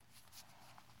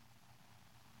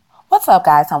What's up,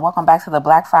 guys, and welcome back to the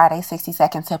Black Friday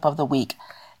 60-second tip of the week.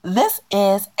 This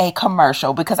is a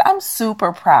commercial because I'm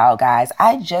super proud, guys.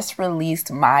 I just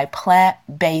released my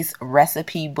plant-based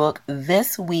recipe book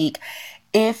this week.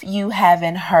 If you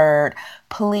haven't heard,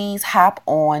 please hop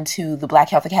on to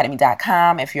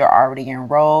theblackhealthacademy.com. If you're already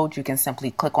enrolled, you can simply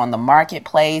click on the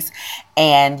marketplace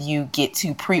and you get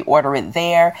to pre-order it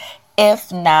there.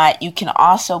 If not, you can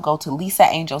also go to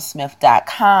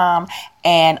lisaangelsmith.com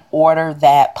and order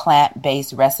that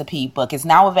plant-based recipe book. It's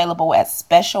now available at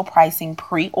special pricing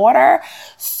pre-order.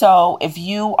 So if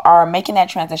you are making that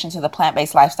transition to the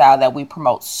plant-based lifestyle that we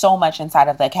promote so much inside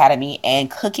of the Academy, and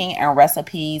cooking and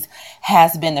recipes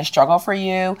has been the struggle for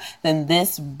you, then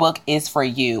this book is for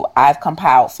you. I've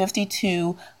compiled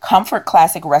 52 comfort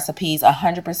classic recipes,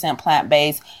 100%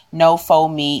 plant-based, no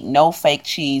faux meat, no fake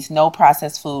cheese, no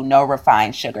processed food, no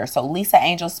refined sugar. So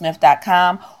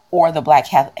lisaangelsmith.com or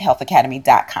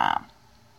theblackhealthacademy.com.